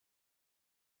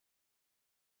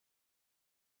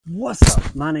What's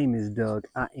up? My name is Doug.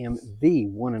 I am the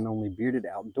one and only bearded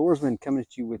outdoorsman coming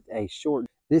at you with a short.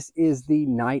 This is the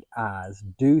Nite Ize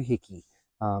Doohickey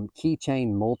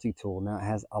keychain multi-tool. Now it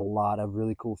has a lot of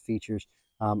really cool features.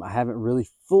 I haven't really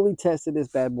fully tested this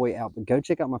bad boy out, but go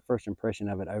check out my first impression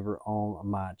of it over on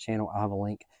my channel. I'll have a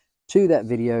link to that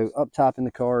video up top in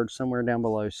the card, somewhere down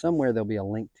below. Somewhere there'll be a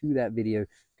link to that video.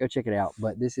 Go check it out.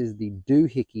 But this is the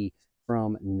Doohickey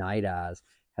from Nite Ize.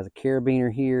 Has a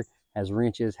carabiner here, has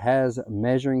wrenches, has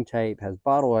measuring tape, has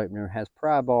bottle opener, has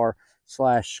pry bar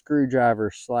slash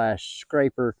screwdriver slash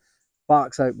scraper,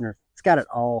 box opener. It's got it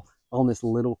all on this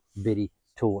little bitty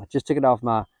tool. I just took it off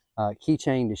my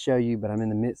keychain to show you, but I'm in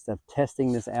the midst of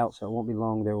testing this out, so it won't be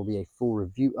long. There will be a full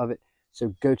review of it.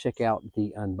 So go check out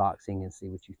the unboxing and see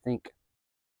what you think.